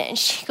husband and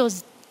she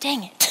goes,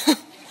 dang it.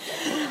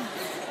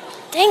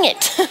 Dang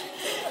it.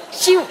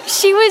 She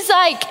was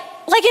like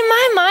in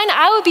my mind,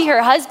 I would be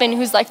her husband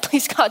who's like,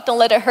 please God, don't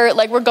let it hurt.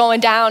 Like, we're going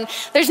down.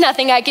 There's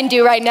nothing I can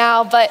do right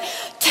now, but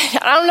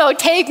I don't know,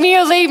 take me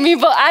or leave me,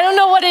 but I don't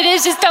know what it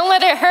is. Just don't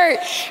let it hurt.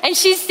 And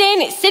she's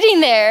sitting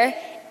there.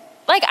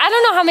 Like, I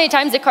don't know how many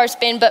times the car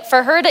spin, but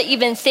for her to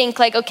even think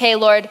like, okay,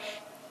 Lord,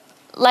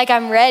 like,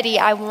 I'm ready,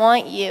 I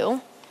want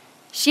you.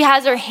 She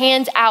has her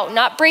hands out,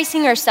 not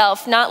bracing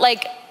herself, not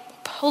like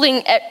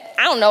pulling, I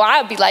don't know,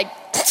 I would be like,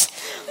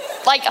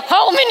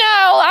 hold me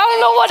now. I don't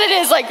know what it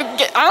is. Like,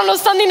 I don't know,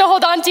 something to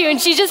hold on to. And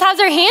she just has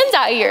her hands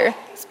out here,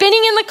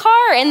 spinning in the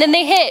car. And then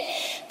they hit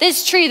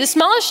this tree, the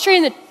smallest tree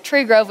in the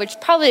tree grove, which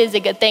probably is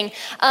a good thing.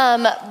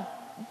 But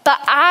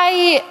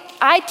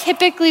I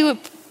typically would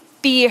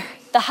be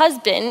the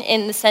husband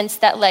in the sense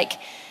that, like,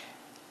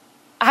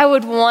 I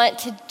would want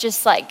to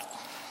just like,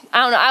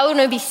 I don't know, I would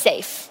want to be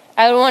safe.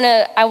 I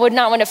would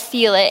not want to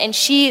feel it. And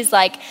she's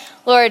like,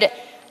 Lord,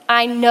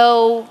 I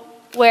know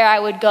where I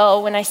would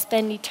go when I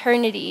spend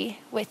eternity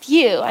with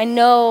you. I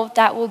know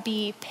that will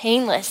be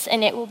painless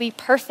and it will be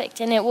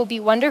perfect and it will be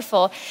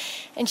wonderful.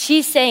 And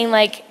she's saying,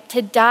 like,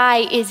 to die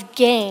is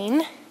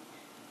gain,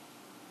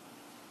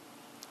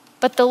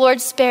 but the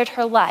Lord spared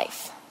her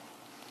life.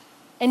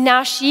 And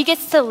now she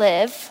gets to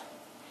live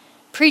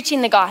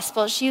preaching the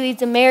gospel. She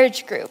leads a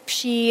marriage group.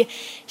 She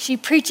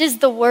preaches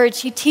the word.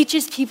 She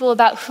teaches people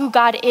about who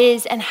God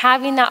is, and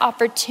having that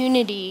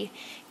opportunity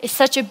is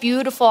such a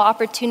beautiful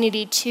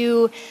opportunity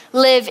to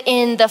live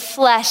in the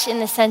flesh in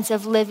the sense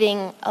of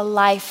living a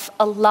life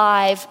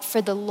alive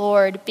for the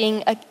Lord,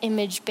 being an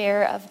image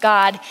bearer of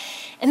God.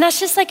 And that's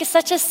just like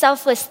such a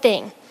selfless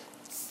thing.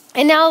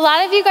 And now a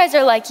lot of you guys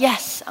are like,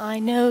 yes, I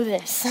know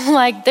this.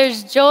 Like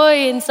there's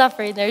joy in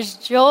suffering, there's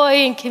joy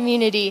in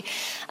community.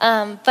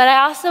 But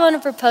I also want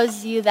to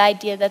propose to you the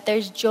idea that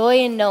there's joy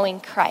in knowing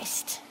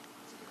Christ.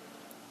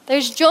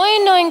 There's joy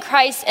in knowing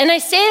Christ. And I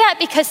say that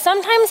because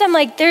sometimes I'm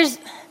like,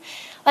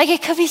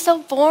 it could be so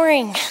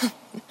boring.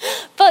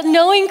 But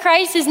knowing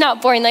Christ is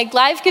not boring. Like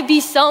life could be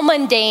so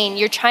mundane.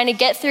 You're trying to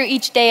get through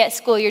each day at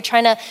school. You're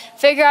trying to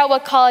figure out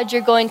what college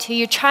you're going to.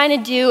 You're trying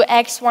to do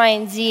X, Y,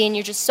 and Z. And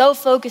you're just so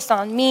focused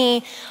on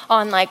me,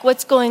 on like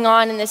what's going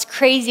on in this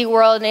crazy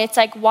world. And it's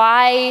like,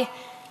 why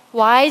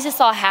is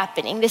this all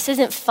happening? This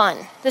isn't fun.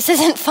 This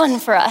isn't fun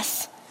for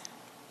us,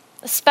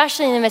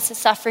 especially in the midst of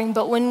suffering.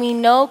 But when we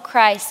know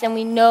Christ and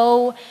we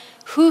know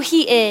who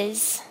he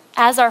is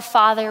as our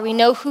Father, we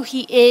know who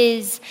he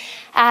is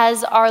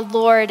as our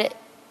Lord,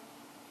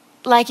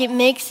 like it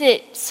makes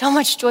it so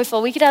much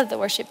joyful. We could have the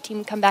worship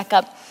team come back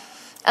up.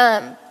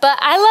 But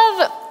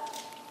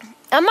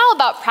I'm all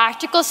about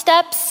practical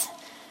steps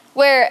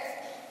where,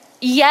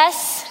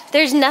 yes,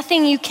 there's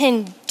nothing you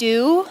can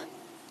do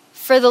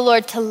for the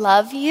Lord to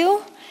love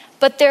you,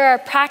 but there are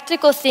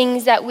practical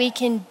things that we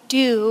can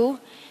do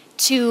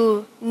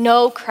to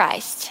know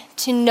Christ,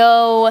 to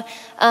know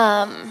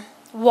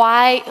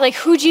why, like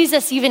who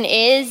Jesus even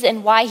is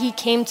and why he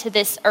came to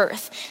this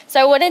earth.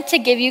 So I wanted to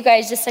give you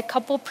guys just a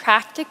couple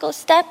practical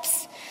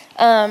steps.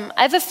 I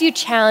have a few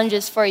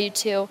challenges for you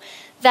too,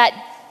 that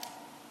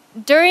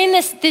during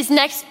this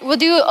next, we'll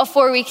do a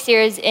 4-week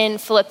series in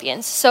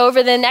Philippians. So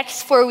over the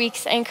next 4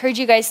 weeks, I encourage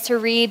you guys to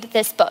read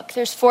this book.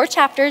 There's 4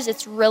 chapters.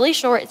 It's really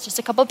short. It's just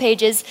a couple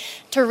pages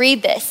to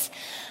read this.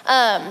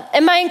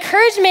 And my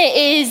encouragement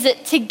is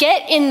to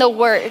get in the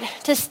Word,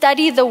 to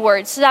study the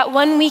Word, so that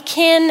when we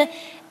can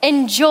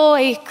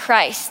enjoy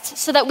Christ,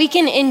 so that we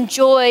can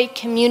enjoy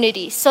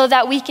community, so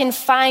that we can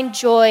find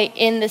joy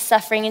in the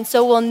suffering. And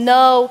so we'll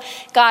know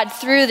God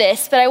through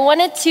this. But I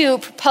wanted to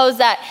propose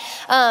that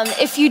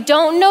if you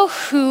don't know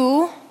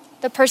who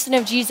the person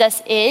of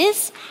Jesus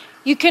is,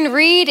 you can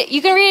read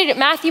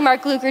Matthew,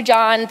 Mark, Luke, or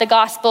John, the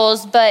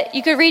Gospels, but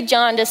you could read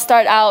John to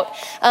start out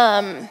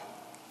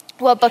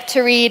what book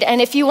to read.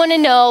 And if you want to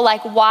know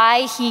like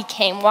why he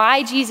came,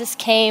 why Jesus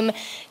came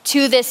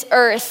to this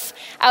earth,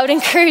 I would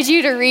encourage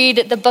you to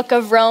read the book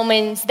of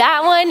Romans.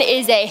 That one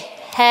is a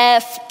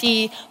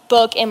hefty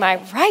book. Am I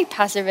right,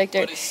 Pastor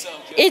Victor?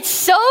 It's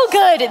so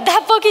good.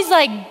 That book is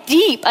like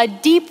deep, a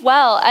deep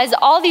well, as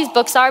all these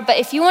books are. But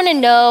if you want to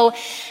know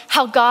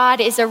how God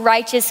is a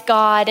righteous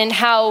God and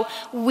how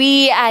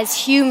we as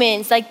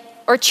humans, like,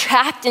 are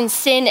trapped in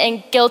sin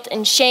and guilt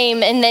and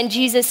shame. And then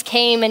Jesus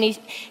came and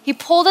he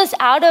pulled us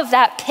out of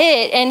that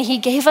pit and he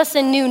gave us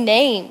a new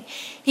name.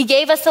 He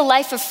gave us a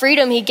life of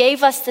freedom. He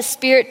gave us the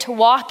Spirit to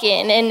walk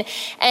in. And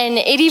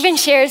it even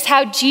shares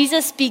how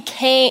Jesus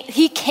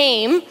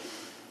came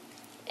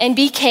and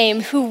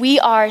became who we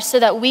are so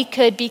that we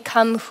could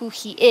become who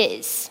he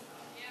is.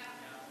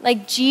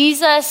 Like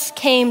Jesus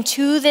came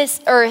to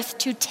this earth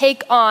to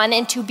take on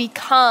and to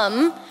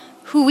become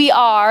who we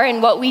are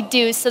and what we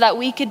do so that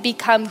we could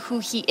become who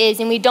he is.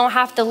 And we don't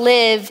have to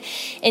live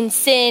in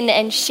sin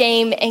and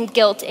shame and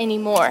guilt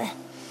anymore.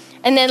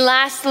 And then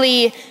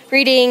lastly,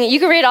 you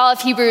can read all of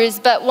Hebrews,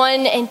 but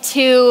 1 and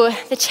 2,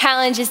 the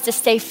challenge is to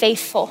stay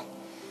faithful.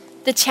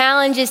 The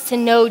challenge is to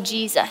know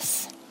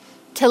Jesus,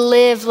 to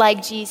live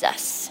like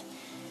Jesus,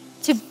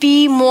 to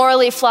be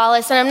morally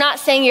flawless. And I'm not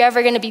saying you're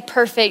ever going to be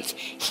perfect.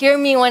 Hear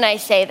me when I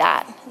say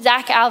that.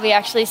 Zach Alvey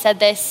actually said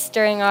this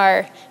during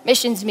our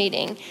missions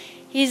meeting.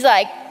 He's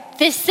like,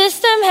 this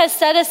system has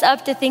set us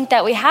up to think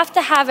that we have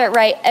to have it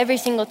right every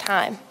single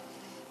time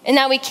and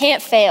that we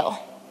can't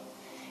fail.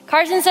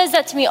 Carson says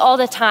that to me all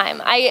the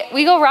time.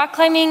 We go rock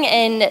climbing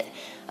and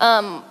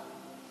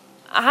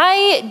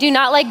I do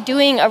not like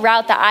doing a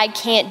route that I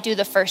can't do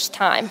the first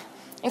time.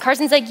 And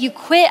Carson's like, you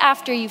quit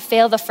after you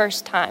fail the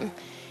first time.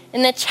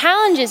 And that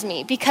challenges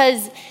me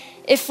because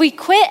if we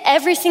quit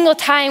every single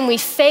time we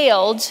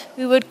failed,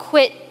 we would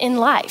quit in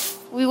life.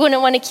 We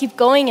wouldn't want to keep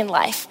going in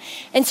life.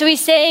 And so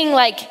he's saying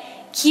like,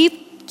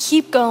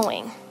 keep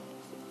going.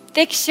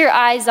 Fix your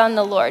eyes on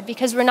the Lord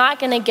because we're not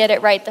going to get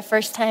it right the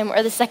first time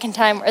or the second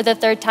time or the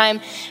third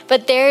time.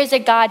 But there is a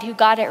God who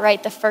got it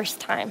right the first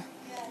time.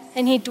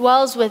 And he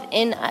dwells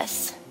within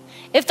us.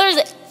 If there's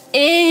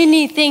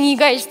anything you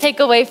guys take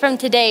away from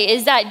today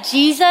is that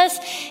Jesus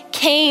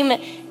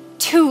came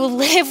to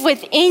live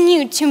within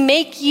you, to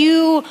make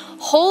you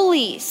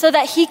holy so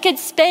that he could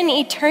spend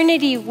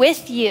eternity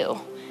with you.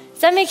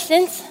 Does that make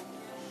sense?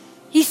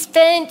 He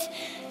spent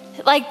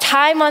like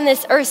time on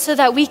this earth so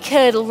that we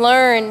could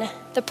learn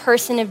the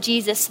person of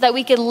Jesus, so that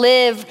we could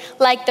live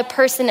like the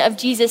person of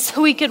Jesus,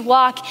 so we could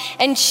walk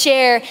and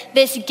share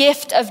this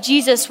gift of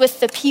Jesus with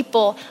the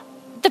people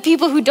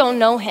who don't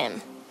know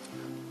him.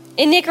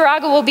 In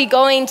Nicaragua, we'll be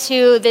going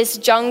to this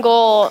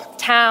jungle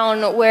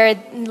town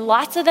where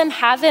lots of them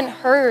haven't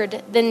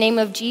heard the name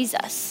of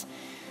Jesus.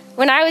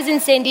 When I was in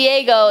San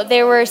Diego,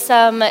 there were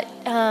some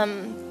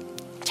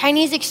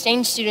Chinese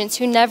exchange students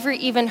who never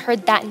even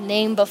heard that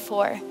name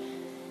before.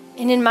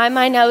 And in my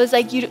mind, I was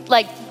like, you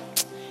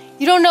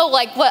don't know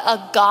like what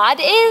a God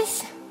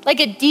is? Like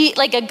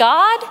a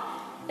God?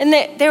 And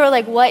they were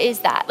like, what is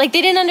that? Like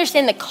they didn't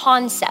understand the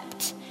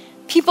concept.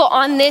 People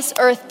on this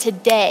earth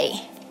today.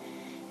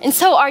 And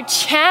so our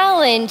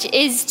challenge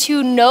is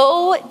to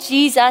know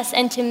Jesus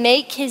and to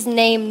make his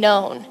name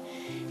known.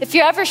 If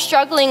you're ever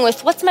struggling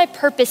with what's my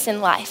purpose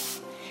in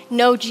life,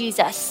 know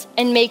Jesus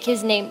and make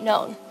his name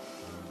known.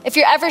 If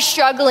you're ever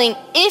struggling,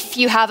 if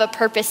you have a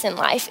purpose in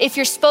life, if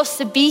you're supposed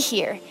to be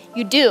here,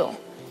 you do.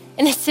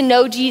 And it's to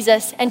know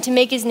Jesus and to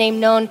make his name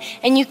known.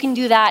 And you can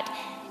do that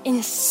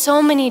in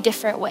so many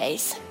different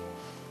ways.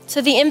 So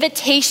the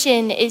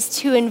invitation is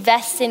to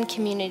invest in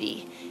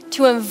community,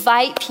 to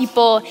invite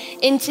people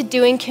into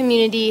doing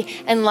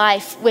community and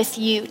life with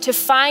you, to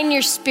find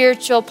your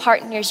spiritual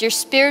partners, your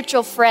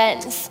spiritual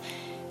friends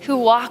who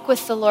walk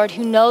with the Lord,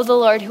 who know the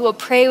Lord, who will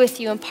pray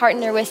with you and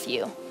partner with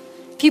you.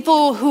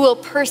 People who will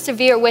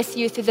persevere with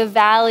you through the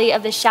valley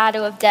of the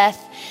shadow of death,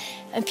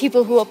 and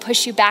people who will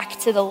push you back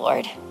to the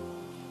Lord.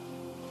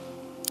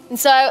 And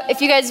so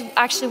if you guys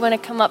actually want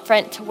to come up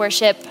front to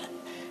worship,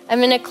 I'm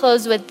going to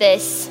close with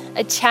this,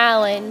 a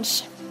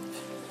challenge.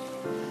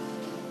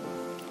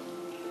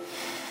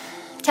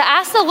 To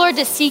ask the Lord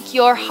to seek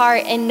your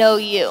heart and know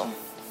you.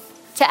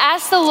 To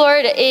ask the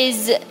Lord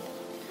is,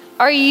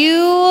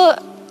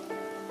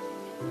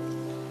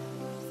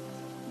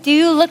 do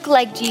you look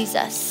like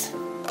Jesus?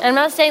 And I'm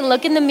not saying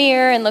look in the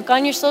mirror and look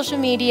on your social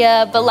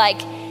media, but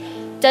like,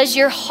 does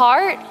your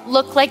heart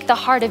look like the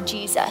heart of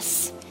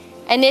Jesus?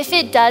 And if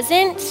it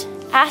doesn't,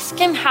 ask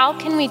him, how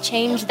can we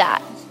change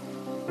that?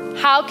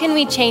 How can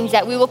we change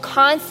that? We will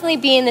constantly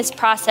be in this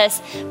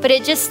process, but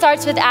it just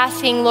starts with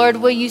asking, Lord,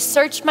 will you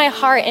search my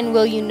heart and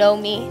will you know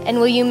me? And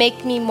will you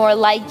make me more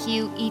like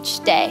you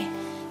each day?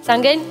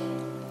 Sound good?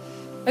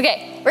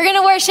 Okay, we're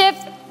gonna worship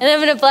and I'm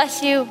gonna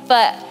bless you,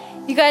 but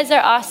you guys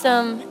are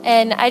awesome.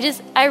 And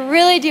I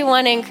really do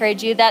wanna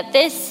encourage you that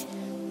this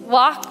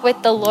walk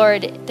with the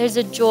Lord, there's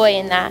a joy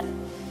in that.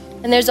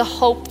 And there's a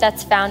hope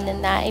that's found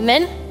in that,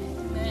 amen?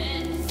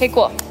 Amen. Okay,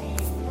 cool.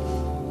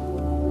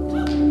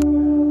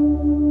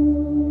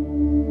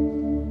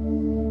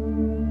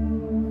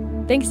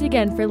 Thanks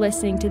again for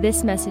listening to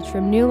this message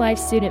from New Life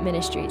Student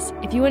Ministries.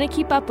 If you want to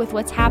keep up with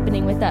what's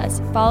happening with us,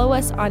 follow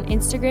us on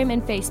Instagram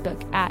and Facebook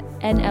at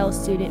NL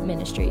Student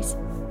Ministries.